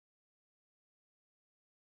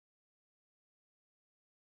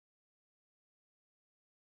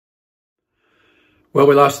Well,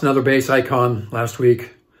 we lost another bass icon last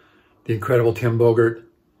week, the incredible Tim Bogert,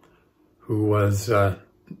 who was kind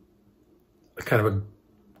of a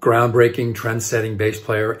groundbreaking, trend-setting bass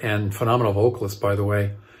player and phenomenal vocalist, by the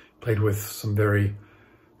way. Played with some very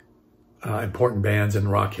important bands in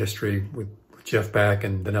rock history with Jeff Beck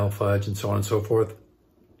and Vanilla Fudge and so on and so forth.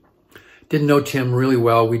 Didn't know Tim really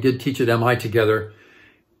well. We did teach at MI together.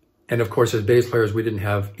 And of course, as bass players, we didn't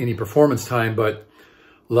have any performance time, but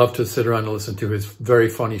loved to sit around and listen to his very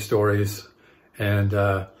funny stories. And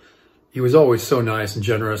he was always so nice and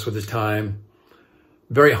generous with his time.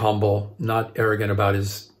 Very humble, not arrogant about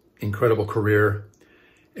his incredible career.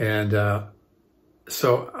 And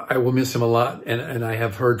so I will miss him a lot. And I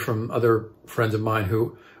have heard from other friends of mine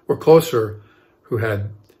who were closer, who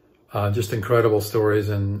had just incredible stories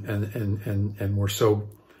and were so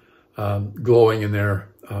glowing in their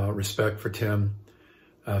respect for Tim,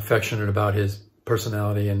 affectionate about his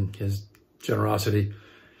personality and his generosity.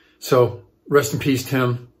 So rest in peace,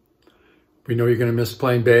 Tim. We know you're going to miss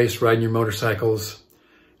playing bass, riding your motorcycles,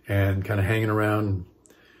 and kind of hanging around,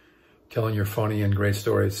 telling your funny and great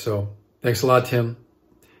stories. So thanks a lot, Tim.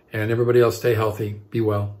 And everybody else, stay healthy, be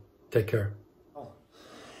well, take care.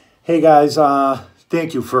 Hey guys,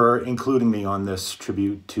 thank you for including me on this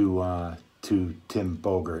tribute to Tim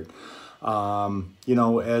Bogert. You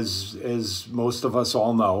know, as most of us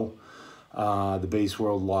all know, the bass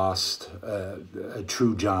world lost a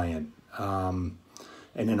true giant, an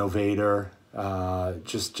innovator,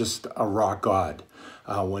 just a rock god.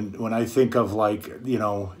 When I think of, like, you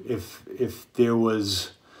know, if there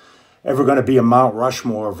was ever going to be a Mount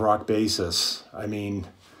Rushmore of rock bassists, I mean,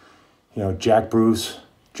 you know, Jack Bruce,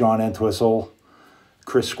 John Entwistle,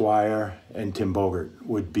 Chris Squire, and Tim Bogert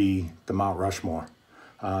would be the Mount Rushmore.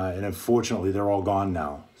 And unfortunately, they're all gone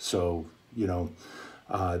now. So, you know,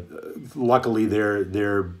 luckily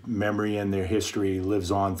their memory and their history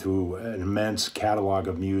lives on through an immense catalog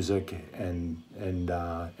of music and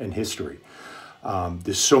history.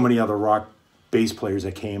 There's so many other rock bass players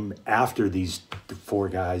that came after these four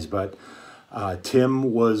guys, but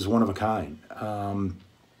Tim was one of a kind.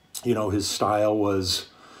 You know, his style was,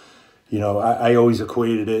 you know, I always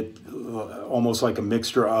equated it almost like a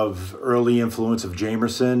mixture of early influence of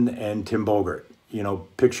Jamerson and Tim Bogert. You know,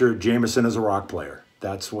 picture Jamerson as a rock player.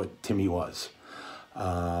 That's what Timmy was.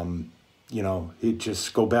 You know,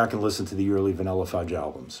 just go back and listen to the early Vanilla Fudge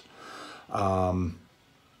albums. And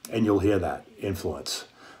you'll hear that influence.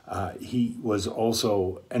 He was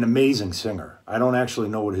also an amazing singer. I don't actually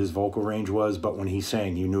know what his vocal range was, but when he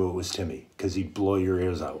sang, you knew it was Timmy, because he'd blow your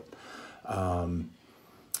ears out.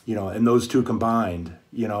 You know, and those two combined,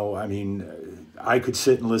 you know, I mean, I could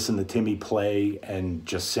sit and listen to Timmy play and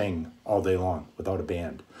just sing all day long without a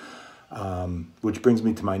band. Which brings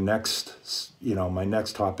me to my next, you know, my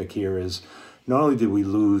next topic here is, not only did we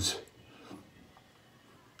lose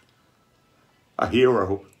a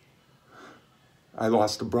hero, I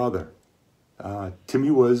lost a brother. Timmy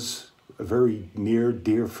was a very near,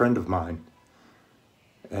 dear friend of mine.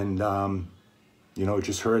 And, you know, it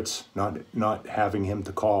just hurts not having him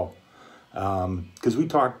to call. Because we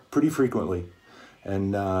talked pretty frequently.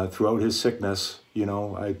 And throughout his sickness, you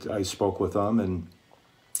know, I spoke with him and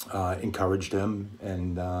encouraged him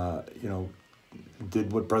and, you know,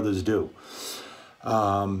 did what brothers do.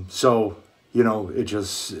 So, you know, it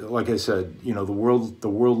just, like I said, you know, the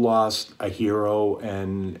world lost a hero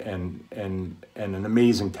and an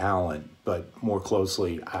amazing talent, but more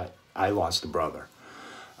closely, I lost a brother.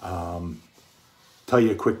 Tell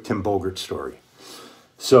you a quick Tim Bogert story.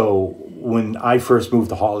 So when I first moved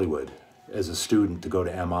to Hollywood as a student to go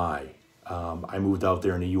to MI, I moved out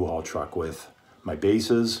there in a U-Haul truck with my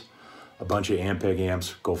basses, a bunch of Ampeg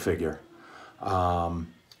amps, go figure, and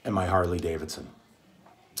my Harley Davidson.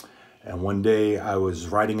 And one day I was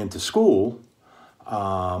riding into school,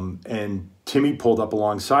 and Timmy pulled up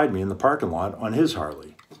alongside me in the parking lot on his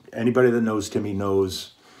Harley. Anybody that knows Timmy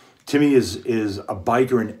knows Timmy is a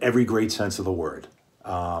biker in every great sense of the word.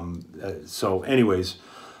 So anyways,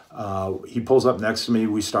 he pulls up next to me,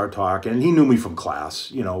 we start talking, and he knew me from class.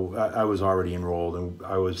 You know, I was already enrolled and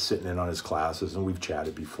I was sitting in on his classes, and we've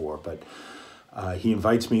chatted before, but he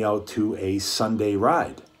invites me out to a Sunday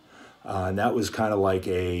ride. And that was kind of like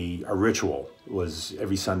a ritual. It was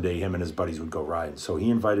every Sunday him and his buddies would go riding. So he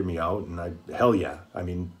invited me out, and hell yeah. I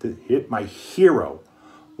mean, my hero,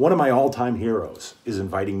 one of my all-time heroes, is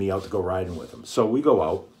inviting me out to go riding with him. So we go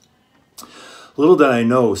out. Little did I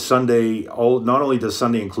know, Sunday, not only does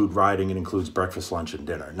Sunday include riding, it includes breakfast, lunch, and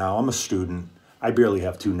dinner. Now, I'm a student. I barely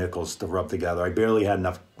have 2 nickels to rub together. I barely had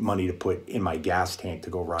enough money to put in my gas tank to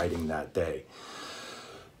go riding that day.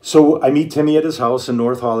 So I meet Timmy at his house in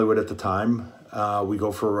North Hollywood at the time. We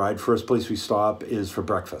go for a ride. First place we stop is for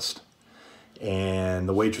breakfast. And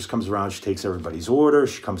the waitress comes around. She takes everybody's order.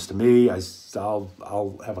 She comes to me.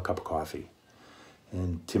 I'll have a cup of coffee.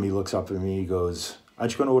 And Timmy looks up at me. He goes,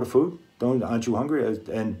 "Aren't you going to order food? Aren't you hungry?"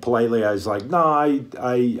 And politely, I was like, "No, I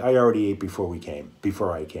already ate before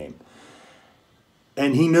I came."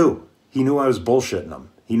 And he knew. He knew I was bullshitting him.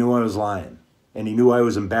 He knew I was lying. And he knew I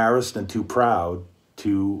was embarrassed and too proud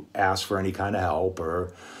to ask for any kind of help.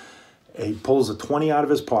 Or he pulls a 20 out of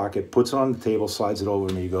his pocket, puts it on the table, slides it over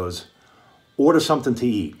to me. He goes, "Order something to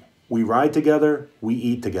eat. We ride together, we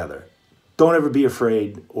eat together. Don't ever be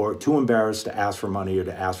afraid or too embarrassed to ask for money or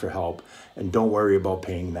to ask for help, and don't worry about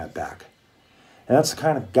paying that back." And that's the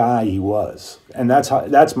kind of guy he was. And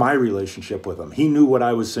that's my relationship with him. He knew what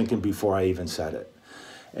I was thinking before I even said it.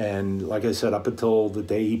 And like I said, up until the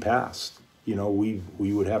day he passed, you know, we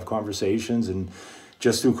would have conversations, and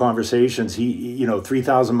just through conversations, he, you know,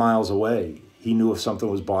 3,000 miles away, he knew if something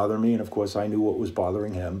was bothering me, and of course I knew what was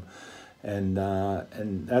bothering him. And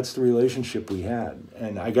that's the relationship we had.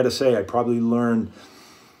 And I got to say, I probably learned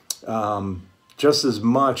just as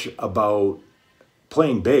much about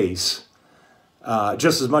playing bass,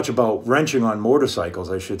 just as much about wrenching on motorcycles,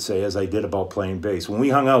 I should say, as I did about playing bass. When we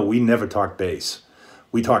hung out, we never talked bass.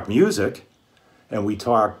 We talked music, and we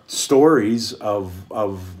talked stories of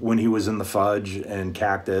when he was in the Fudge and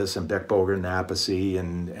Cactus and Beck Bogert and Appice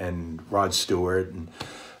and Rod Stewart.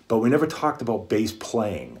 But we never talked about bass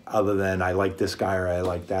playing other than I like this guy or I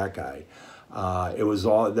like that guy. It was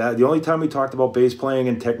all that. The only time we talked about bass playing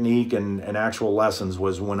and technique and actual lessons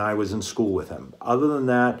was when I was in school with him. Other than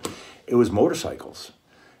that, it was motorcycles.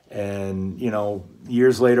 And, you know,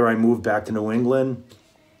 years later, I moved back to New England,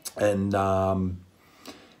 and,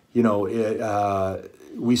 you know,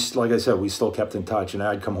 like I said, we still kept in touch. And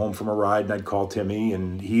I'd come home from a ride and I'd call Timmy,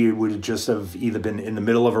 and he would just have either been in the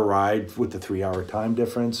middle of a ride with the 3-hour time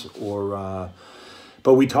difference, or,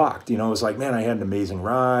 but we talked. You know, it was like, man, I had an amazing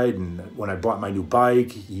ride. And when I bought my new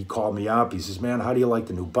bike, he called me up. He says, "Man, how do you like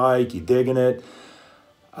the new bike? You digging it?"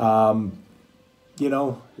 You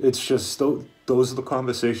know, it's just those are the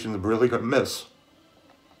conversations I'm really going to miss.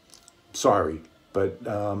 Sorry, but,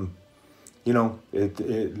 you know,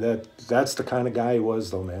 that's the kind of guy he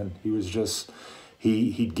was, though, man. He was just,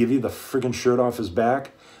 he'd give you the friggin' shirt off his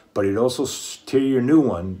back, but he'd also tear you a new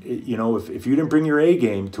one. You know, if you didn't bring your A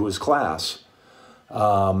game to his class,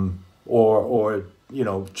 or you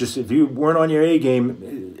know, just if you weren't on your A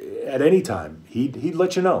game at any time, he'd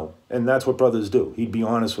let you know. And that's what brothers do. He'd be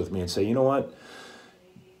honest with me and say, "You know what?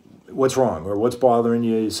 What's wrong, or what's bothering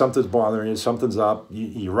you? Something's bothering you. Something's up.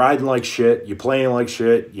 You're riding like shit. You're playing like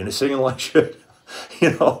shit. You're singing like shit."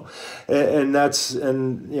 You know, and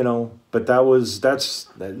you know, but that was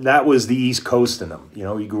the East Coast in him. You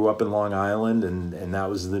know, he grew up in Long Island, and that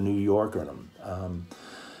was the New Yorker in him.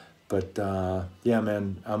 But yeah,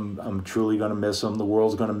 man, I'm truly gonna miss him. The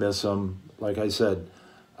world's gonna miss him. Like I said,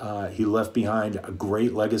 he left behind a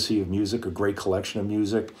great legacy of music, a great collection of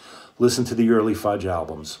music. Listen to the early Fudge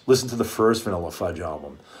albums. Listen to the first Vanilla Fudge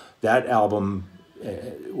album. That album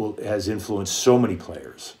has influenced so many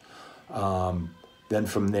players. Then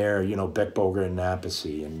from there, you know, Beck Bogert and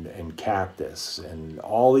Appice and Cactus and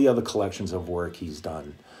all the other collections of work he's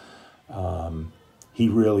done. He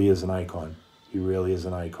really is an icon. He really is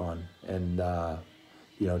an icon. And,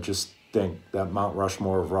 you know, just think that Mount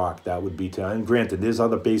Rushmore of rock, that would be, and granted, there's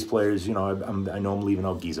other bass players, you know, I know I'm leaving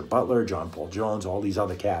out Geezer Butler, John Paul Jones, all these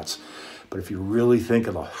other cats. But if you really think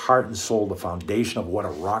of the heart and soul, the foundation of what a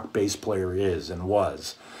rock bass player is and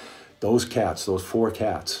was, those cats, those 4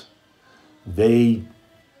 cats, they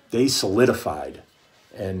solidified.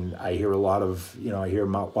 And I hear a lot of, you know, I hear a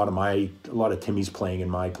lot of Timmy's playing in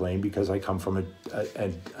my playing because I come from a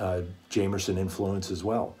Jamerson influence as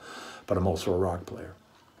well, but I'm also a rock player.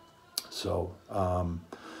 So,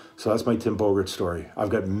 so that's my Tim Bogert story. I've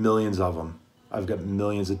got millions of them. I've got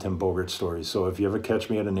millions of Tim Bogert stories. So if you ever catch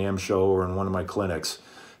me at a NAMM show or in one of my clinics,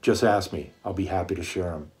 just ask me. I'll be happy to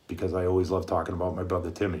share them because I always love talking about my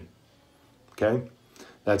brother Timmy. Okay?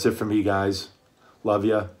 That's it for me, guys. Love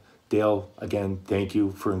ya. Dale, again, thank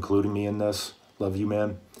you for including me in this. Love you,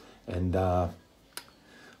 man. And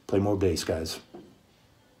play more bass, guys.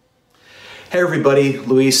 Hey everybody,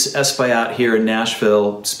 Luis Espaillat here in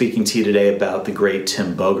Nashville, speaking to you today about the great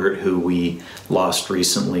Tim Bogert, who we lost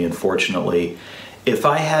recently, unfortunately. If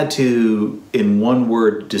I had to, in one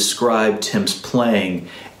word, describe Tim's playing,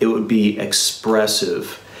 it would be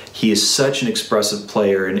expressive. He is such an expressive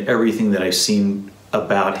player in everything that I've seen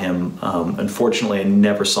about him. Unfortunately, I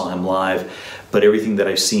never saw him live, but everything that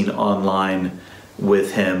I've seen online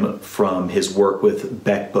with him from his work with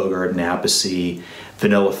Beck, Bogert, and Appice,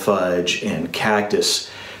 Vanilla Fudge, and Cactus.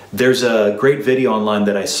 There's a great video online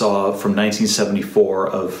that I saw from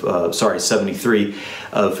 1973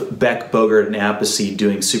 of Beck, Bogert, and Appice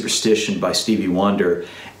doing Superstition by Stevie Wonder.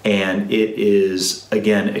 And it is,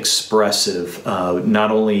 again, expressive,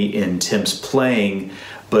 not only in Tim's playing,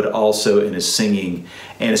 but also in his singing.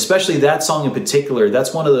 And especially that song in particular,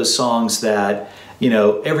 that's one of those songs that, you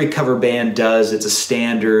know, every cover band does. It's a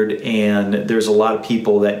standard, and there's a lot of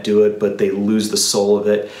people that do it, but they lose the soul of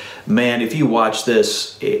it. Man, if you watch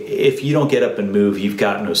this, if you don't get up and move, you've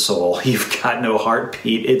got no soul. You've got no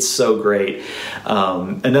heartbeat. It's so great.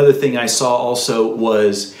 Another thing I saw also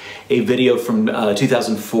was a video from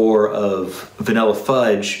 2004 of Vanilla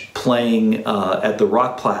Fudge playing at the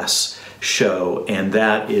Rock Class show, and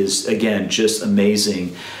that is, again, just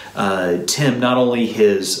amazing. Tim, not only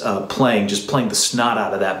his playing, just playing the snot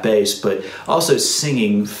out of that bass, but also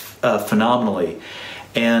singing phenomenally.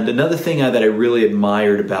 And another thing that I really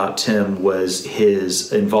admired about Tim was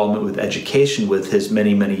his involvement with education, with his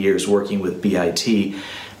many, many years working with BIT.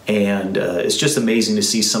 And it's just amazing to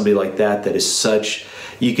see somebody like that is such,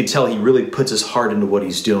 you can tell he really puts his heart into what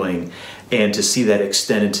he's doing, and to see that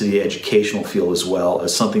extended to the educational field as well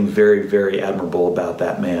is something very, very admirable about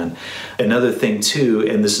that man. Another thing too,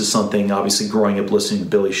 and this is something obviously growing up listening to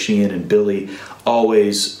Billy Sheehan, and Billy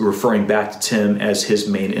always referring back to Tim as his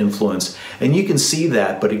main influence. And you can see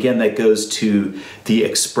that, but again, that goes to the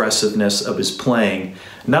expressiveness of his playing.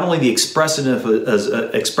 Not only the expressiveness of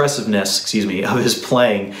his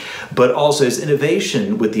playing, but also his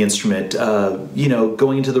innovation with the instrument, you know,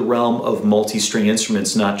 going into the realm of multi-string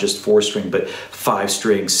instruments, not just 4-string, but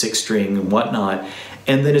 5-string, 6-string, and whatnot.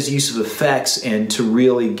 And then his use of effects, and to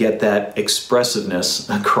really get that expressiveness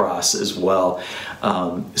across as well.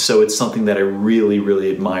 So it's something that I really, really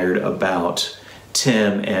admired about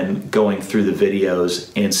Tim, and going through the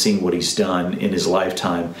videos and seeing what he's done in his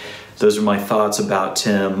lifetime. Those are my thoughts about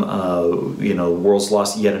Tim. You know, the world's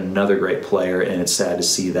lost yet another great player, and it's sad to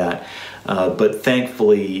see that. But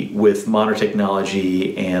thankfully, with modern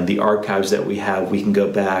technology and the archives that we have, we can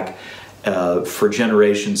go back for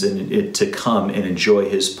generations to come and enjoy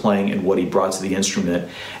his playing and what he brought to the instrument.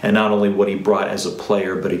 And not only what he brought as a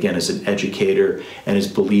player, but again, as an educator, and his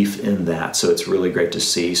belief in that. So it's really great to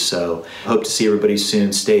see. So hope to see everybody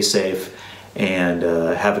soon. Stay safe, and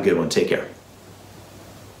have a good one. Take care.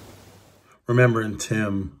 Remembering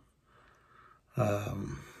Tim,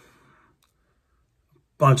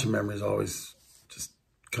 bunch of memories always just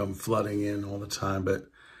come flooding in all the time. But,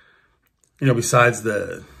 you know, besides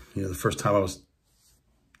the first time I was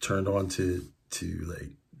turned on to like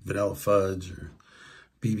Vanilla Fudge or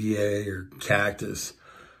BBA or Cactus,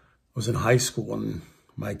 I was in high school, and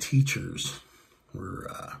my teachers were,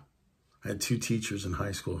 I had 2 teachers in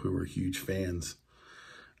high school who were huge fans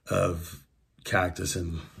of Cactus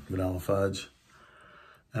and Vanilla Fudge.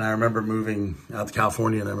 And I remember moving out to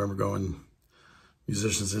California, and I remember going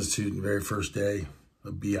Musicians Institute the very first day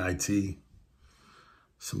of BIT,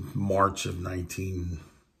 some March of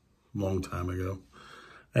long time ago.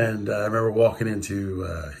 And I remember walking into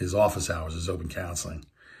his office hours, his open counseling.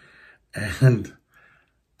 And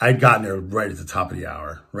I'd gotten there right at the top of the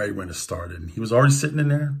hour, right when it started. And he was already sitting in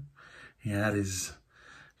there. He had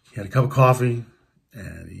a cup of coffee,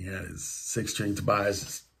 and he had his 6-string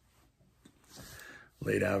Tobias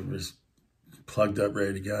laid out, was plugged up,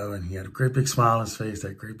 ready to go. And he had a great big smile on his face,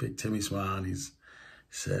 that great big Timmy smile. And he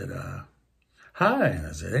said, hi. And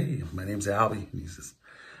I said, hey, my name's Albie. And he says,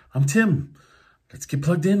 I'm Tim. Let's get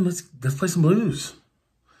plugged in. Let's play some blues.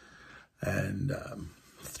 And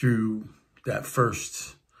through that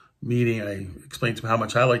first meeting, I explained to him how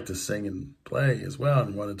much I like to sing and play as well,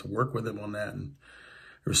 and wanted to work with him on that. And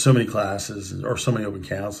there were so many classes, or so many open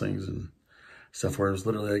counselings and stuff, where it was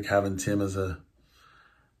literally like having Tim as a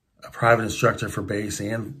private instructor for bass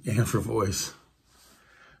and for voice.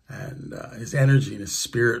 And his energy and his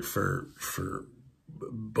spirit for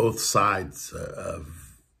both sides of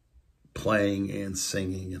playing and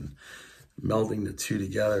singing, and melding the two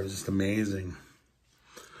together was just amazing.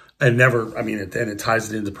 And it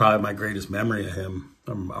ties it into probably my greatest memory of him,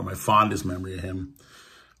 or my fondest memory of him,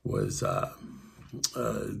 was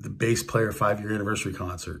the bass player 5-year anniversary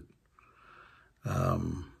concert.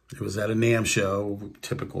 It was at a NAMM show,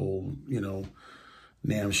 typical,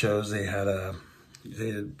 NAMM shows. They had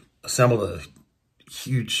assembled a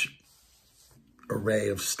huge array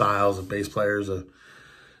of styles of bass players,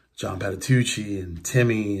 John Patitucci and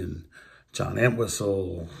Timmy and John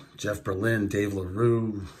Entwistle, Jeff Berlin, Dave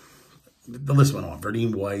LaRue. The list went on.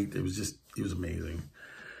 Verdine White. It was amazing.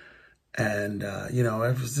 And, you know,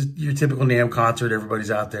 it was your typical NAMM concert.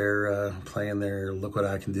 Everybody's out there playing their look what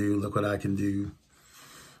I can do, look what I can do,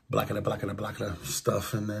 blackada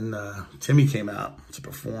stuff. And then Timmy came out to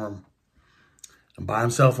perform. And by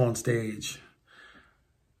himself on stage,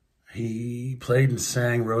 he played and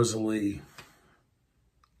sang Rosalie,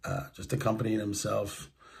 just accompanying himself,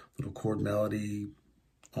 little chord melody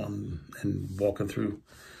on and walking through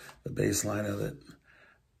the bass line of it.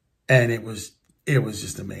 And it was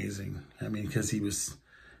just amazing. I mean, because he was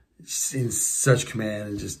in such command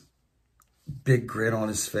and just big grit on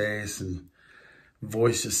his face, and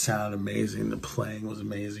voice just sounded amazing. The playing was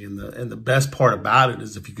amazing. And the best part about it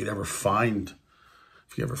is if you ever find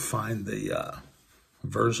the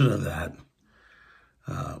version of that,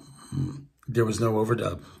 there was no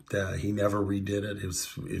overdub. He never redid it. It was,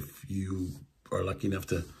 if you are lucky enough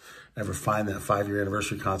to ever find that 5-year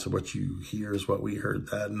anniversary concert, what you hear is what we heard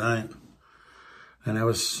that night. And that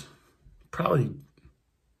was probably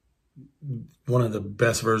one of the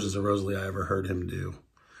best versions of Rosalie I ever heard him do.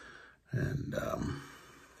 And,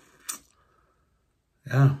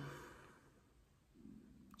 yeah,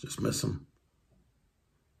 just miss him.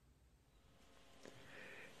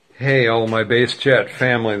 Hey, all my Bass Chat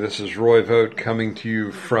family, this is Roy Vogt coming to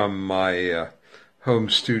you from my home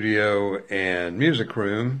studio and music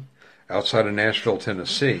room outside of Nashville,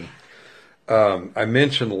 Tennessee. I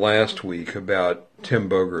mentioned last week about Tim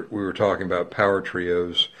Bogert. We were talking about power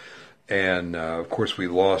trios, and of course we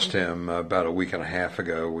lost him about a week and a half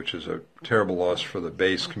ago, which is a terrible loss for the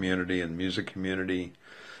bass community and music community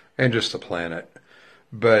and just the planet.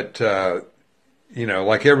 But you know,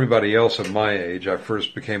 like everybody else of my age, I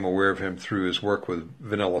first became aware of him through his work with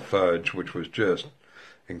Vanilla Fudge, which was just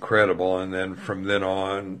incredible. And then from then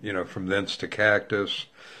on, you know, from thence to Cactus,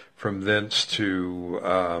 from thence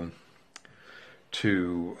to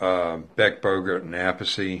Beck, Bogert, and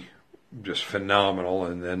Appice, just phenomenal.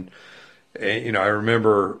 And then, you know, I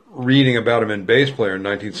remember reading about him in Bass Player in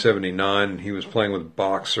 1979, and he was playing with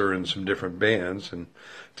Boxer and some different bands and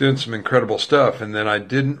doing some incredible stuff. And then I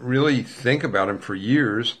didn't really think about him for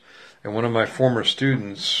years. And one of my former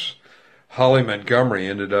students, Holly Montgomery,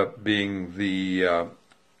 ended up being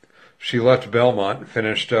she left Belmont and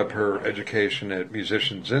finished up her education at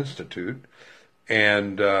Musicians Institute.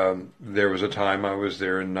 And there was a time I was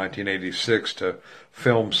there in 1986 to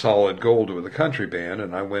film Solid Gold with a country band,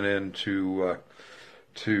 and I went into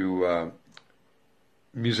to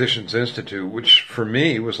Musicians Institute, which for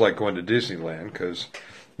me was like going to Disneyland, because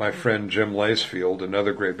my friend Jim Lacefield,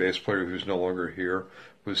 another great bass player who's no longer here,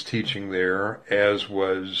 was teaching there, as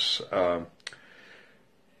was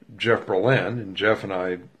Jeff Berlin, and Jeff and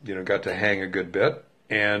I, you know, got to hang a good bit.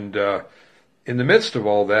 And in the midst of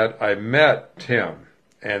all that, I met Tim.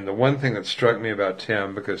 And the one thing that struck me about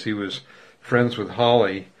Tim, because he was friends with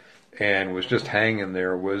Holly and was just hanging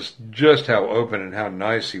there, was just how open and how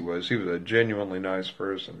nice he was. He was a genuinely nice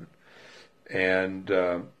person. And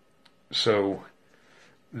so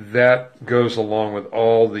that goes along with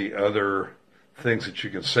all the other things that you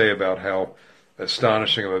can say about how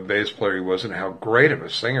astonishing of a bass player he was and how great of a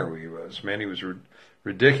singer he was. Man, he was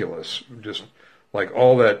ridiculous. Just like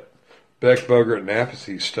all that Beck, Bogert, and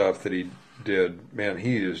Appice stuff that he did, man,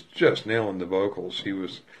 he is just nailing the vocals. He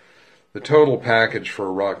was the total package for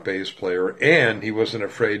a rock bass player, and he wasn't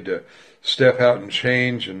afraid to step out and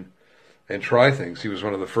change and try things. He was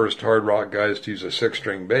one of the first hard rock guys to use a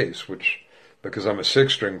 6-string bass, which, because I'm a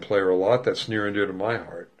 6-string player a lot, that's near and dear to my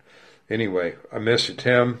heart. Anyway, I miss you,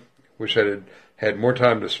 Tim. Wish I had more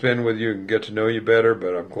time to spend with you and get to know you better,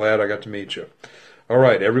 but I'm glad I got to meet you. All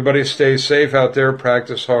right, everybody stay safe out there,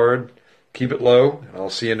 practice hard, keep it low, and I'll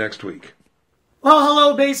see you next week. Well,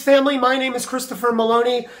 hello, bass family. My name is Christopher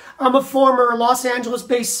Maloney. I'm a former Los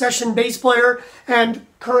Angeles-based session bass player and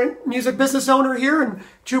current music business owner here in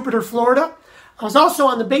Jupiter, Florida. I was also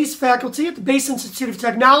on the bass faculty at the Bass Institute of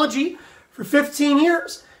Technology for 15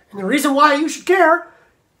 years. And the reason why you should care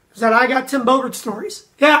is that I got Tim Bogert stories.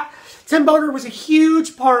 Yeah, Tim Bogert was a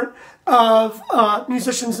huge part of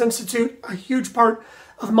Musicians Institute, a huge part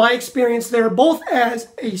of my experience there, both as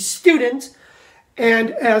a student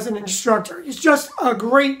and as an instructor. He's just a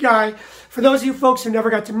great guy. For those of you folks who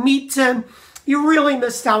never got to meet Tim, you really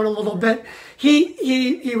missed out a little bit.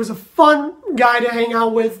 He was a fun guy to hang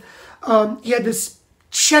out with. He had this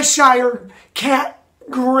Cheshire cat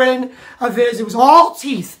grin of his. It was all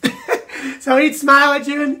teeth. So he'd smile at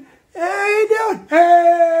you and, hey, how you doing?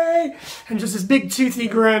 Hey! And just this big toothy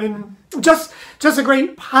grin, and just a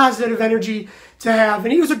great positive energy to have.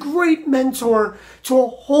 And he was a great mentor to a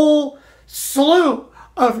whole slew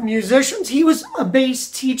of musicians. He was a bass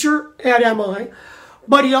teacher at MI,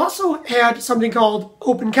 But he also had something called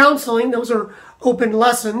open counseling. Those are open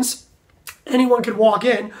lessons. Anyone could walk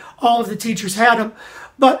in. All of the teachers had them.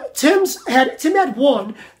 But Tim had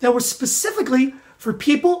one that was specifically for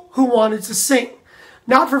people who wanted to sing.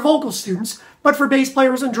 Not for vocal students, but for bass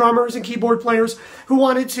players and drummers and keyboard players who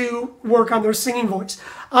wanted to work on their singing voice.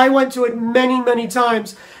 I went to it many, many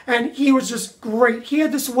times, and he was just great. He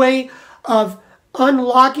had this way of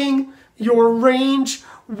unlocking your range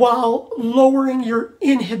while lowering your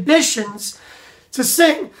inhibitions to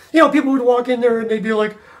sing. You know, people would walk in there and they'd be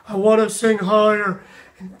like, I want to sing higher.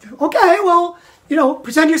 Okay, well, you know,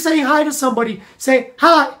 pretend you're saying hi to somebody. Say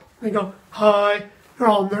hi. And they go, hi. They're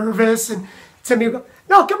all nervous. And Tim would go,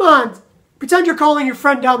 no, come on. Pretend you're calling your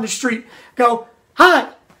friend down the street. Go, hi.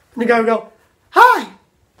 And the guy would go, hi.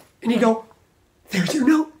 And you go, there's your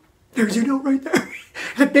note. There's your note right there.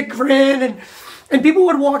 And a big grin. And people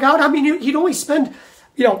would walk out. I mean, he'd only spend,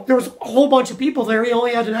 you know, there was a whole bunch of people there. He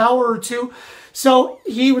only had an hour or two. So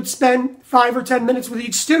he would spend 5 or 10 minutes with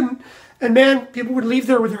each student. And man, people would leave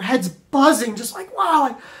there with their heads buzzing, just like,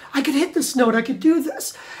 wow, I could hit this note. I could do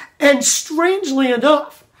this. And strangely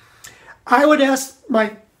enough, I would ask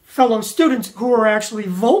my fellow students who are actually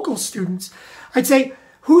vocal students, I'd say,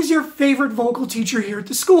 who's your favorite vocal teacher here at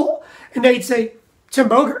the school? And they'd say, Tim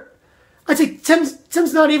Bogert. I'd say,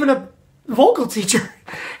 Tim's not even a vocal teacher.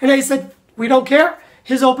 And they said, we don't care.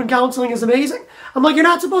 His open counseling is amazing. I'm like, you're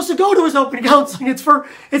not supposed to go to his open counseling. It's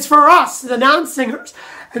for us, the non-singers.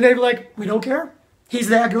 And they'd be like, we don't care. He's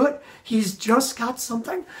that good. He's just got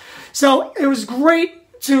something. So it was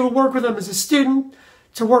great to work with him as a student,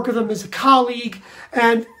 to work with him as a colleague.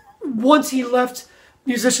 And once he left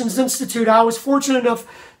Musicians Institute, I was fortunate enough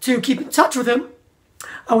to keep in touch with him.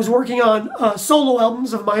 I was working on solo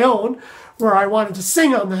albums of my own where I wanted to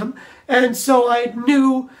sing on them. And so I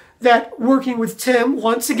knew that working with Tim,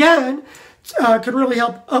 once again, could really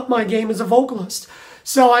help up my game as a vocalist.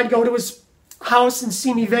 So I'd go to his house in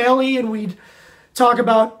Simi Valley and we'd talk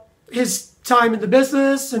about his time in the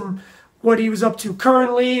business and what he was up to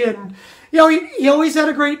currently. And, you know, he always had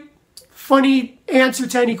a great, funny answer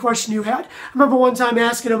to any question you had. I remember one time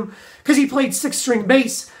asking him, because he played 6-string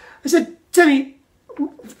bass, I said, Timmy,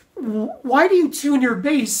 why do you tune your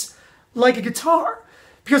bass like a guitar?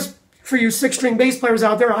 Because for you 6-string bass players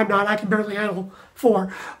out there, I'm not, I can barely handle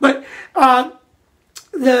 4. But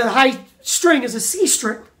the high string is a C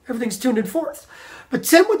string. Everything's tuned in 4th. But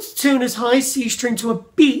Tim would tune his high C string to a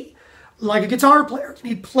B like a guitar player. And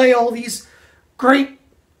he'd play all these great,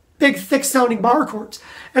 big, thick-sounding bar chords.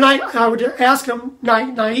 And I would ask him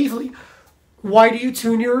naively, why do you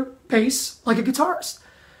tune your bass like a guitarist?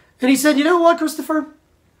 And he said, you know what, Christopher?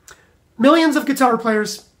 Millions of guitar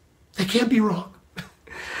players, they can't be wrong.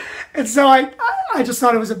 And so I just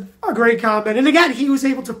thought it was a great comment. And again, he was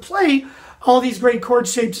able to play all these great chord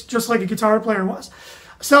shapes just like a guitar player was.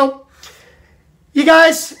 So, you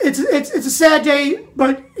guys, it's a sad day,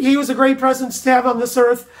 but he was a great presence to have on this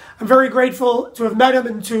earth. I'm very grateful to have met him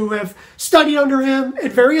and to have studied under him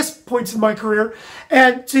at various points in my career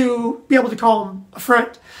and to be able to call him a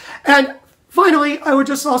friend. And finally, I would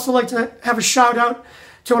just also like to have a shout out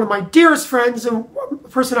to one of my dearest friends and a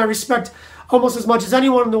person I respect almost as much as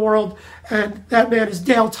anyone in the world, and that man is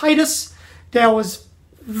Dale Titus. Dale was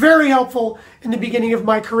very helpful in the beginning of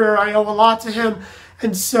my career. I owe a lot to him,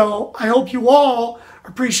 and so I hope you all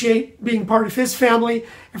appreciate being part of his family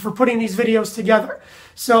and for putting these videos together.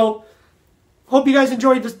 So, hope you guys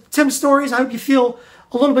enjoyed the Tim stories. I hope you feel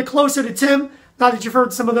a little bit closer to Tim, now that you've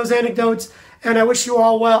heard some of those anecdotes, and I wish you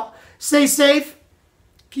all well. Stay safe,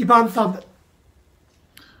 keep on thumping.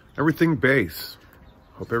 Everything bass.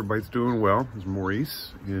 Hope everybody's doing well. This is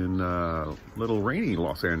Maurice in little rainy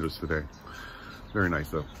Los Angeles today. Very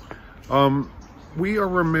nice though. We are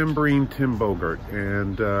remembering Tim Bogert,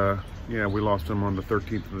 and yeah, we lost him on the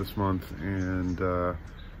 13th of this month, and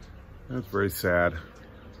that's very sad.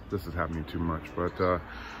 This is happening too much, but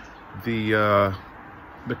the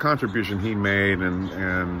contribution he made, and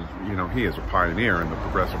you know, he is a pioneer in the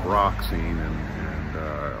progressive rock scene, and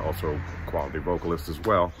also quality vocalist as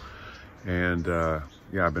well. And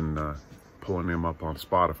yeah, I've been pulling him up on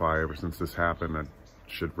Spotify ever since this happened. I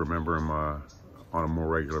should remember him on a more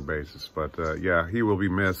regular basis. But yeah, he will be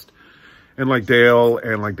missed. And like Dale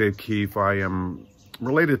and like Dave Keefe, I am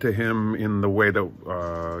related to him in the way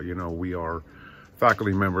that, you know, we are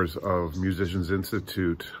faculty members of Musicians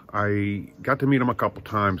Institute. I got to meet him a couple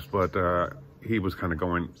times, but he was kind of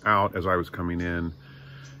going out as I was coming in.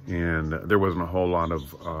 And there wasn't a whole lot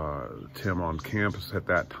of Tim on campus at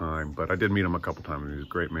that time, but I did meet him a couple times. He was a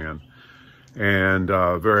great man, and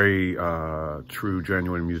very true,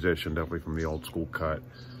 genuine musician, definitely from the old school cut.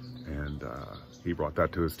 And he brought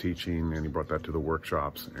that to his teaching, and he brought that to the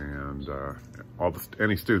workshops, and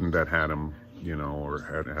any student that had him, you know, or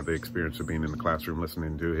had the experience of being in the classroom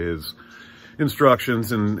listening to his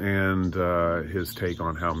instructions and his take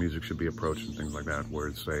on how music should be approached and things like that,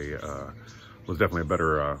 was definitely a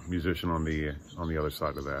better musician on the other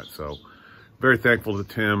side of that. So very thankful to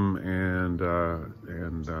Tim, and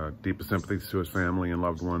deepest sympathies to his family and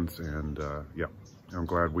loved ones. And yeah, I'm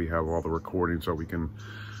glad we have all the recordings so we can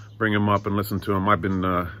bring him up and listen to him. I've been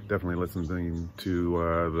definitely listening to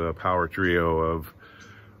the power trio of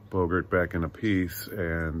Bogert, Beck, and Apiece,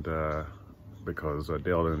 and because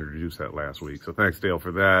Dale introduced that last week. So thanks, Dale,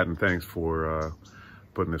 for that, and thanks for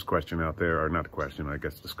putting this question out there, or not a question, I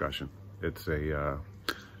guess discussion. It's a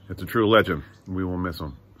true legend. We will miss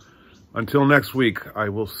him. Until next week, I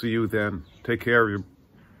will see you then. Take care of you.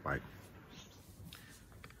 Bye.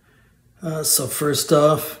 So first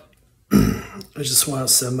off, I just want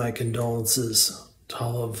to send my condolences to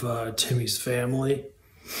all of Timmy's family,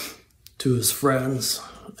 to his friends,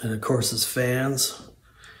 and of course his fans.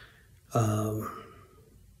 What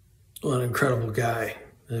an incredible guy.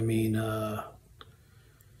 I mean,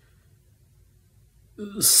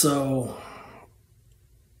 so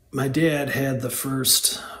my dad had the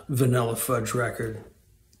first Vanilla Fudge record,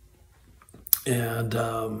 and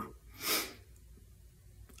I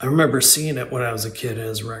remember seeing it when I was a kid in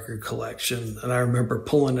his record collection, and I remember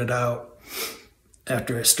pulling it out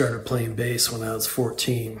after I started playing bass when I was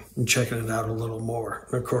 14 and checking it out a little more.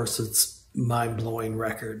 And of course, it's a mind-blowing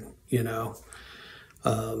record, you know.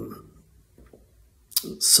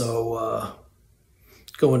 So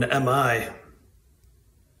going to MI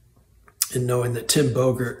and knowing that Tim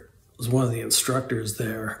Bogert was one of the instructors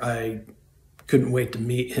there, I couldn't wait to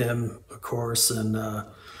meet him, of course, and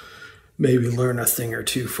maybe learn a thing or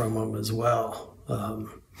two from him as well.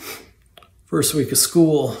 First week of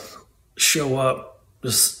school, show up,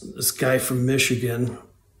 this guy from Michigan,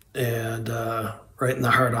 and right in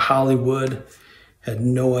the heart of Hollywood, had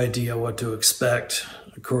no idea what to expect.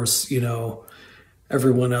 Of course, you know,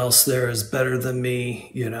 everyone else there is better than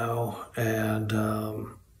me, you know, and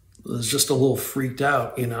was just a little freaked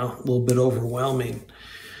out, you know, a little bit overwhelming.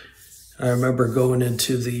 I remember going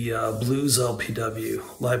into the blues LPW,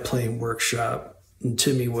 live playing workshop, and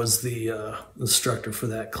Timmy was the instructor for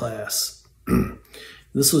that class.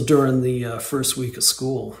 This was during the first week of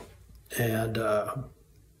school, and I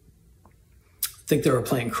think they were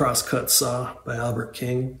playing Crosscut Saw by Albert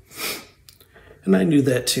King, and I knew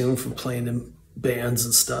that tune from playing in bands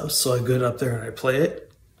and stuff, so I go up there and I play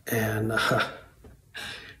it, and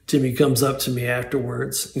Timmy comes up to me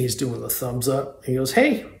afterwards, and he's doing the thumbs up. He goes,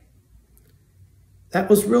 "Hey, that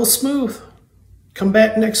was real smooth. Come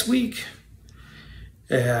back next week."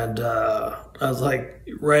 And I was like,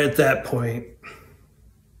 right at that point,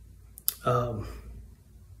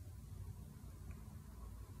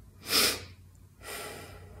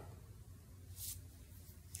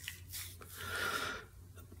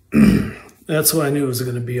 that's when I knew it was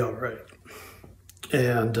going to be all right.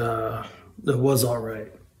 And it was all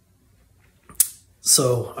right.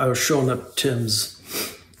 So I was showing up Tim's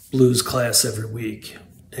blues class every week,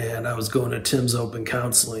 and I was going to Tim's open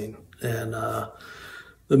counseling. And the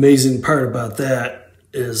amazing part about that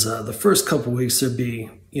is the first couple weeks there'd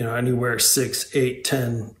be, you know, anywhere 6, 8,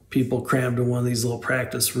 10 people crammed in one of these little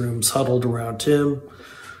practice rooms, huddled around Tim,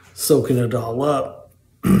 soaking it all up.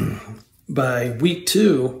 By week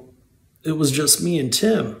 2, it was just me and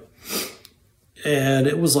Tim. And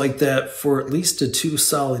it was like that for at least 2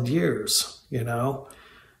 solid years, you know.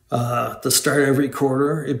 The start every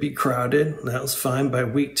quarter, it'd be crowded. That was fine. By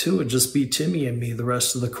week 2, it'd just be Timmy and me the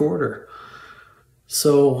rest of the quarter.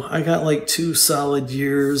 So I got like 2 solid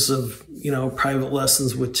years of, you know, private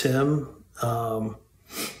lessons with Tim. It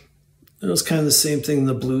was kind of the same thing in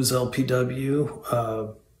the blues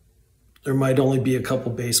LPW. There might only be a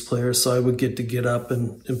couple bass players, so I would get up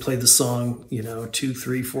and play the song, you know, 2,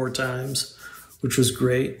 3, 4 times, which was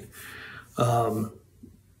great. And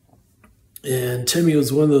Timmy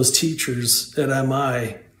was one of those teachers at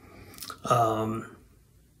MI,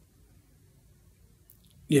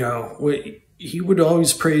 you know, he would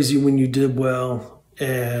always praise you when you did well.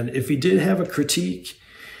 And if he did have a critique,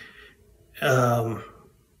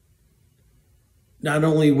 not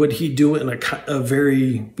only would he do it in a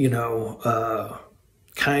very, you know,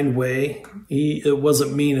 kind way, it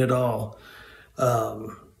wasn't mean at all.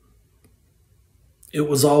 It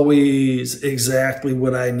was always exactly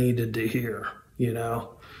what I needed to hear, you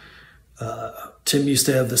know. Tim used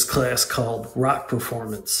to have this class called Rock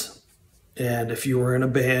Performance. And if you were in a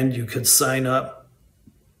band, you could sign up.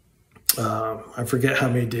 I forget how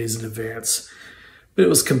many days in advance. But it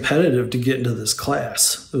was competitive to get into this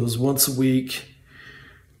class. It was once a week.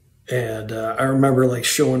 And I remember like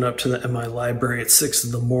showing up to the MI library at 6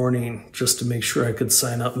 in the morning just to make sure I could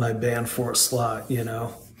sign up my band for a slot, you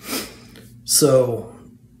know. So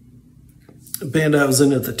the band I was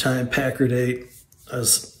in at the time, Packard 8, I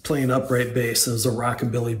was playing upright bass. It was a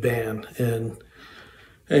rockabilly band. And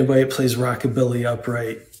anybody that plays rockabilly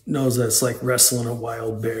upright knows that it's like wrestling a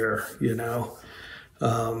wild bear, you know.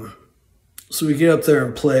 So we get up there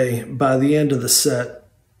and play. By the end of the set,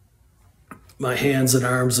 my hands and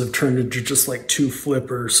arms have turned into just like two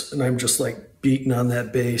flippers, and I'm just like beating on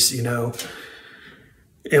that bass, you know.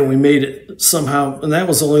 And we made it somehow, and that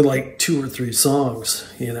was only like 2 or 3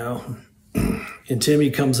 songs, you know. And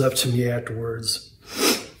Timmy comes up to me afterwards,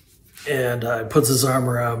 and puts his arm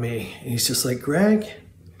around me, and he's just like, Greg,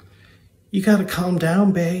 you got to calm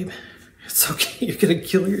down, babe. It's okay. You're going to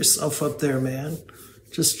kill yourself up there, man.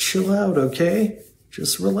 Just chill out, okay?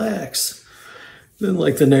 Just relax. Then,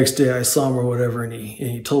 like, the next day I saw him or whatever, and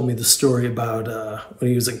he told me the story about when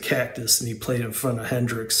he was in Cactus and he played in front of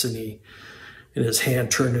Hendrix, and his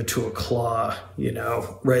hand turned into a claw, you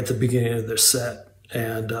know, right at the beginning of their set.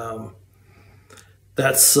 And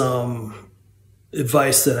that's some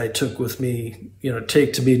advice that I took with me, you know,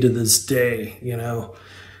 take to me to this day, you know.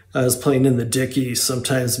 I was playing in the Dickies,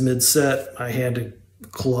 sometimes mid-set, my hand would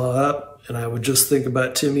claw up, and I would just think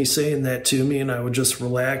about Timmy saying that to me, and I would just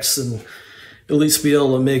relax and at least be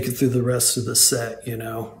able to make it through the rest of the set, you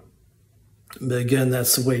know. But again,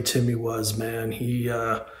 that's the way Timmy was, man. He,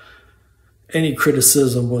 any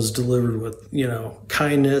criticism was delivered with, you know,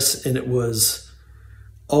 kindness, and it was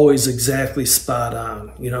always exactly spot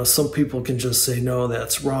on. You know, some people can just say, no,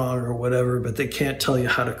 that's wrong or whatever, but they can't tell you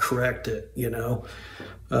how to correct it, you know.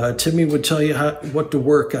 Timmy would tell you what to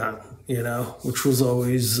work on, you know, which was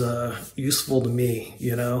always useful to me,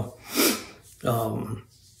 you know.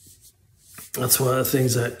 That's one of the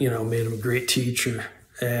things that, you know, made him a great teacher.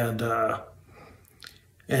 And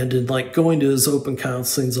in like going to his open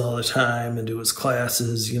counselings all the time and to his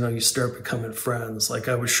classes, you know, you start becoming friends. Like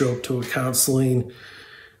I would show up to a counseling,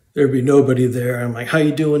 there'd be nobody there. I'm like, how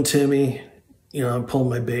you doing, Timmy? You know, I'm pulling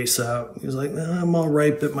my bass out. He was like, I'm all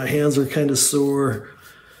right, but my hands are kind of sore.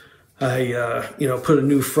 I, you know, put a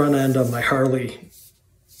new front end on my Harley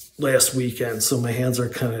last weekend, so my hands are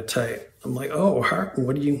kind of tight. I'm like, oh,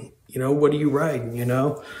 what are you riding, you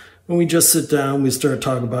know? When we just sit down, we start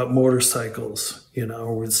talking about motorcycles, you know,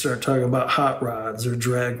 or we'd start talking about hot rods or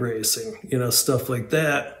drag racing, you know, stuff like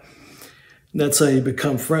that. And that's how you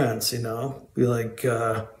become friends, you know? Be like,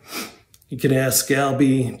 you can ask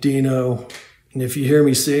Albie, Dino, and if you hear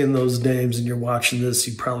me saying those names and you're watching this,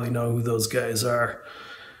 you probably know who those guys are.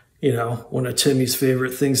 You know, one of Timmy's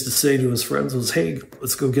favorite things to say to his friends was, hey,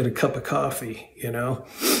 let's go get a cup of coffee, you know?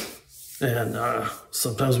 And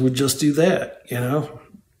sometimes we'd just do that, you know?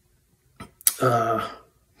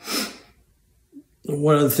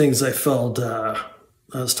 One of the things I felt, I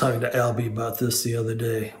was talking to Albie about this the other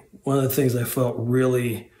day. One of the things I felt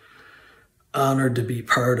really honored to be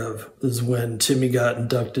part of is when Timmy got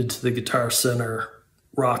inducted to the Guitar Center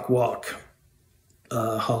Rock Walk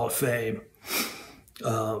Hall of Fame.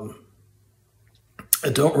 I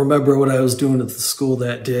don't remember what I was doing at the school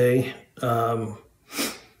that day.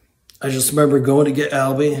 I just remember going to get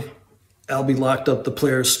Albie. Albie locked up the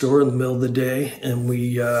player's store in the middle of the day, and we,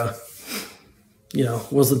 you know,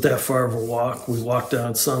 wasn't that far of a walk. We walked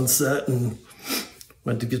down Sunset and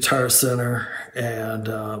went to Guitar Center, and,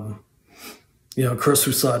 you know, of course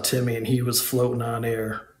we saw Timmy, and he was floating on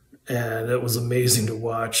air, and it was amazing to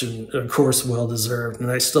watch, and of course well-deserved. And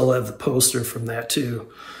I still have the poster from that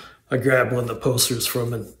too. I grabbed one of the posters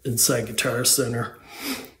from inside Guitar Center.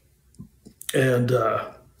 And,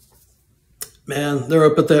 man, they're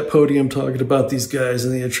up at that podium talking about these guys,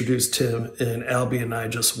 and they introduced Tim, and Albie and I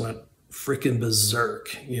just went freaking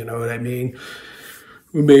berserk, you know what I mean?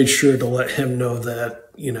 We made sure to let him know that,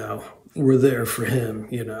 you know, we're there for him,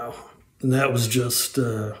 you know. And that was just,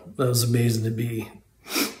 that was amazing to be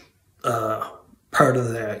part of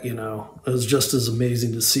that, you know. It was just as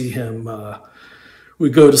amazing to see him. We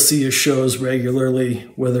go to see his shows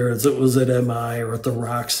regularly, whether it was at MI or at the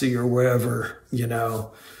Roxy or wherever, you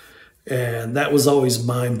know. And that was always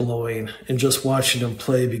mind-blowing. And just watching him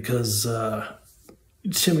play, because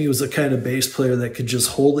Timmy was the kind of bass player that could just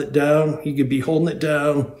hold it down. He could be holding it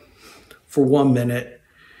down for 1 minute,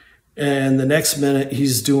 and the next minute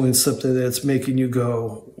he's doing something that's making you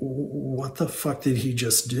go, what the fuck did he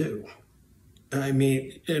just do? I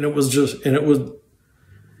mean, and it was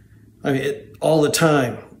all the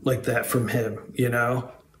time like that from him, you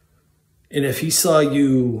know? And if he saw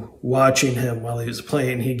you watching him while he was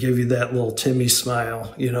playing, he'd give you that little Timmy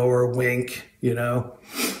smile, you know, or a wink, you know.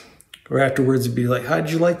 Or afterwards he'd be like, how'd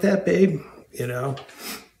you like that, babe? You know,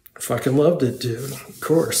 fucking loved it, dude. Of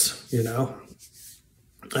course, you know.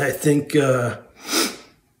 I think, you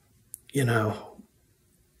know,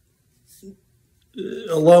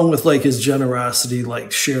 along with like his generosity,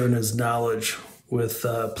 like sharing his knowledge with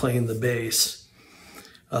playing the bass,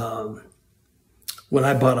 when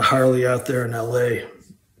I bought a Harley out there in LA,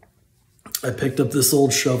 I picked up this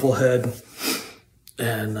old shovel head,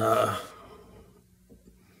 and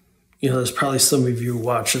you know, there's probably some of you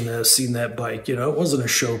watching this, seen that bike. You know, it wasn't a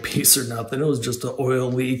showpiece or nothing. It was just an oil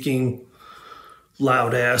leaking,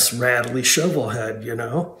 loud ass, rattly shovel head, you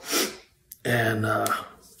know. And I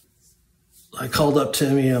called up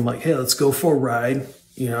Timmy. I'm like, hey, let's go for a ride.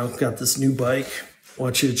 You know, got this new bike.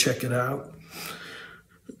 Want you to check it out.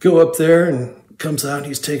 Go up there, and comes out,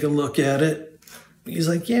 he's taking a look at it. He's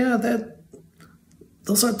like, yeah,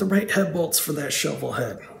 those aren't the right head bolts for that shovel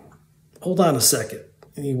head. Hold on a second.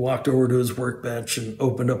 And he walked over to his workbench and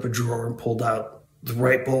opened up a drawer and pulled out the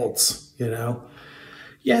right bolts, you know.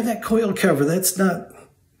 Yeah, that coil cover, that's not,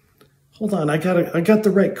 hold on, I got the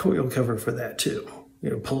right coil cover for that too. You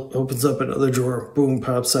know, opens up another drawer, boom,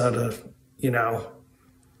 pops out a, you know,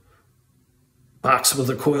 box with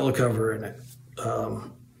a coil cover in it.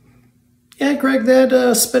 Yeah, Greg,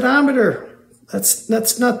 that speedometer,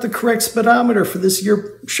 that's not the correct speedometer for this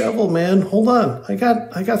year shovel, man. Hold on, I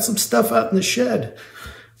got some stuff out in the shed.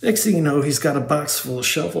 Next thing you know, he's got a box full of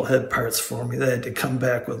shovel head parts for me that I had to come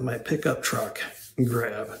back with my pickup truck and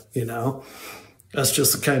grab, you know. That's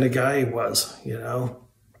just the kind of guy he was, you know.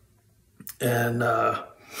 And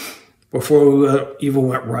before we even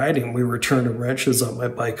went riding, we were turning wrenches on my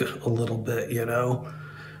bike a little bit, you know.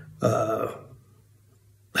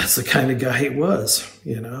 That's the kind of guy he was,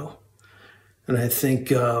 you know. And I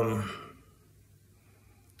think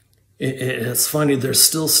it's funny, there's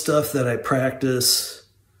still stuff that I practice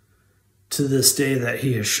to this day that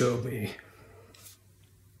he has showed me.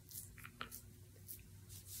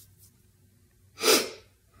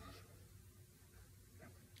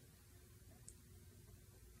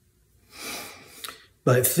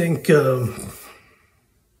 But I think the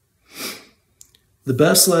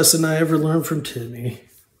best lesson I ever learned from Timmy,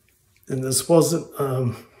 and this wasn't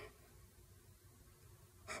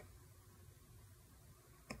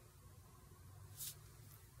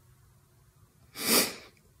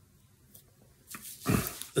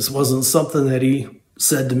this wasn't something that he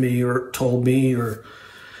said to me or told me or,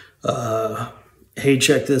 hey,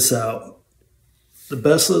 check this out. The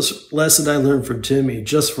best lesson I learned from Timmy,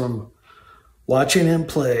 just from watching him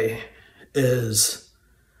play, is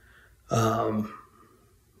when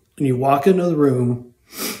you walk into the room,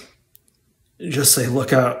 just say,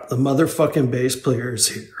 look out, the motherfucking bass player is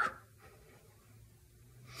here.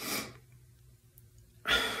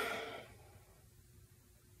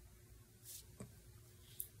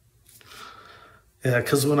 Yeah,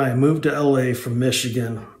 because when I moved to LA from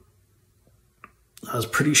Michigan, I was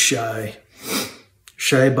pretty shy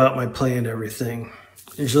about my playing and everything.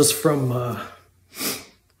 And just from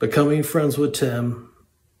becoming friends with Tim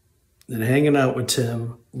and hanging out with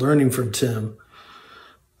Tim, learning from Tim,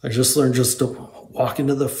 I just learned just to walk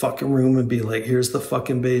into the fucking room and be like, here's the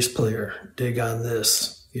fucking bass player, dig on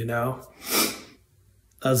this, you know?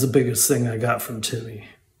 That was the biggest thing I got from Timmy.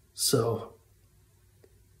 So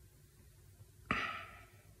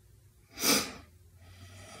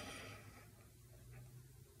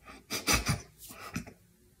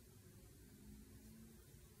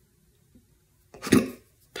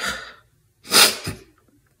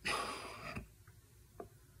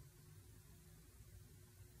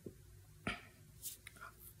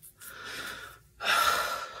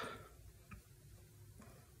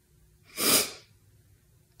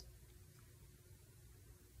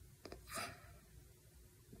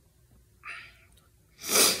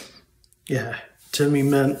yeah, Timmy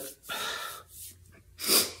meant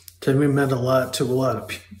a lot to a lot of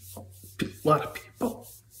people.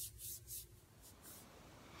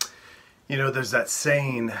 You know, there's that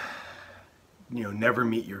saying, you know, never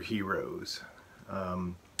meet your heroes.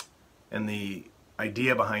 And the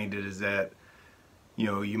idea behind it is that, you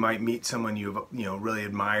know, you might meet someone you've, you know, really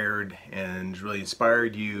admired and really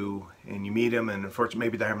inspired you, and you meet them, and unfortunately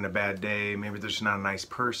maybe they're having a bad day, maybe they're just not a nice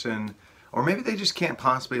person, or maybe they just can't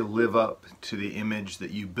possibly live up to the image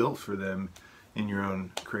that you built for them in your own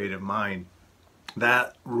creative mind.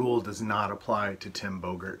 That rule does not apply to Tim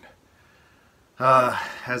Bogert.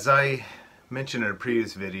 As I mentioned in a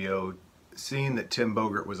previous video, seeing that Tim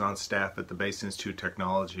Bogert was on staff at the Bass Institute of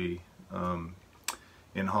Technology,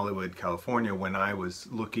 in Hollywood, California, when I was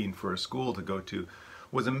looking for a school to go to,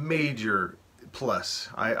 was a major plus.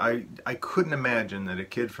 I couldn't imagine that a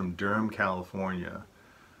kid from Durham, California,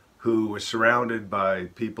 who was surrounded by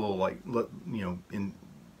people like,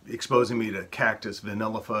 exposing me to Cactus,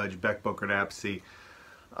 Vanilla Fudge, Beck Booker Apathy,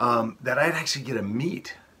 that I'd actually get to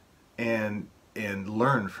meet and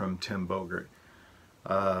learn from Tim Bogert.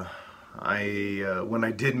 When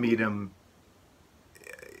I did meet him,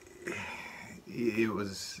 there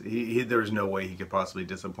was no way he could possibly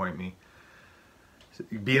disappoint me.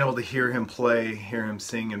 Being able to hear him play, hear him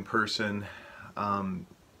sing in person,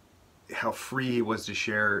 how free he was to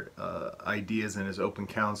share ideas in his open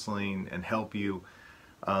counseling and help you,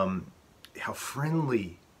 how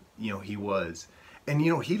friendly, he was. And,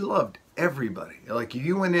 he loved everybody. Like,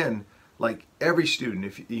 you went in, like, every student,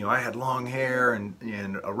 if, I had long hair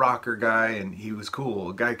and a rocker guy, and he was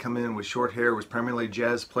cool. A guy come in with short hair, was primarily a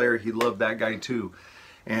jazz player, he loved that guy too.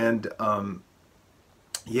 And,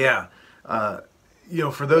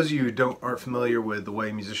 for those of you who aren't familiar with the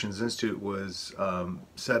way Musicians Institute was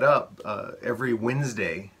set up, every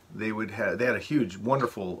Wednesday they had a huge,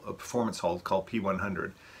 wonderful performance hall called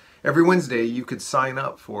P100. Every Wednesday you could sign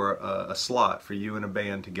up for a slot for you and a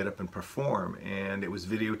band to get up and perform, and it was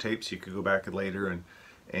videotaped, so you could go back later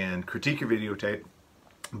and critique your videotape.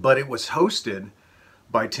 But it was hosted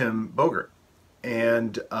by Tim Bogert,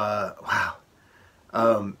 and wow.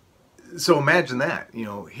 So imagine that,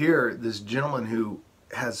 here, this gentleman who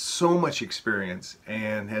has so much experience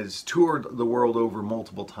and has toured the world over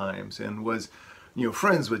multiple times and was,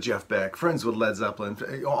 friends with Jeff Beck, friends with Led Zeppelin,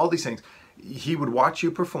 all these things. He would watch you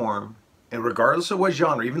perform, and regardless of what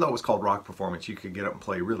genre, even though it was called rock performance, you could get up and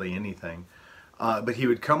play really anything. But he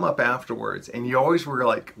would come up afterwards, and you always were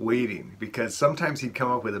like waiting, because sometimes he'd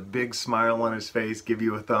come up with a big smile on his face, give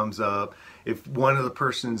you a thumbs up. If one of the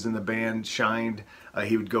persons in the band shined,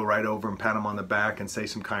 he would go right over and pat him on the back and say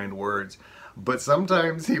some kind words. But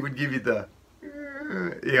sometimes he would give you the,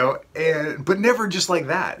 but never just like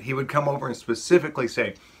that. He would come over and specifically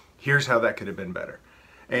say, here's how that could have been better.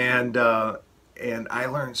 And I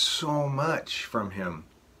learned so much from him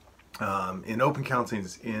in open counseling,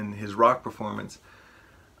 in his rock performance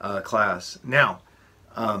class. Now,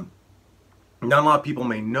 not a lot of people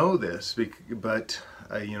may know this, but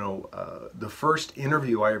the first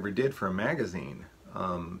interview I ever did for a magazine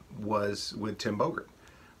was with Tim Bogert.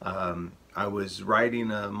 I was writing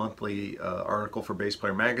a monthly article for Bass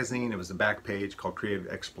Player magazine. It was the back page called Creative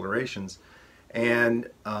Explorations. And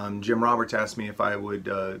Jim Roberts asked me if I would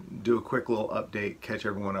do a quick little update, catch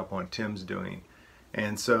everyone up on what Tim's doing.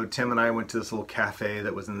 And so Tim and I went to this little cafe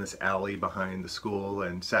that was in this alley behind the school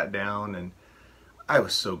and sat down, and I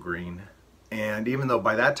was so green. And even though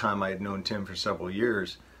by that time I had known Tim for several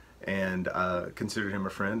years and considered him a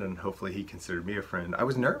friend, and hopefully he considered me a friend, I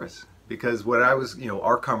was nervous because what I was,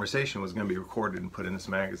 our conversation was going to be recorded and put in this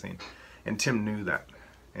magazine. And Tim knew that.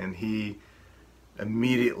 And he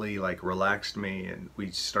immediately relaxed me, and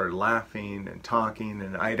we started laughing and talking,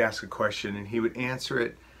 and I'd ask a question and he would answer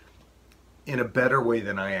it in a better way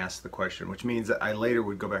than I asked the question, which means that I later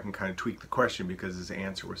would go back and kind of tweak the question because his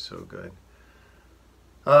answer was so good.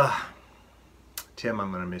 Tim,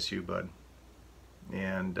 I'm going to miss you, bud.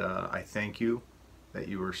 And I thank you that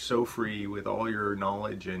you were so free with all your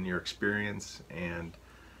knowledge and your experience, and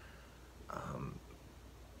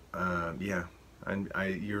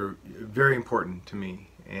you're very important to me,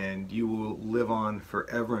 and you will live on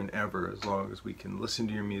forever and ever as long as we can listen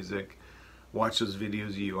to your music, watch those videos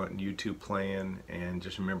of you on YouTube playing, and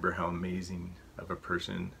just remember how amazing of a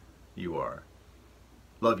person you are.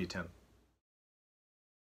 Love you, Tim.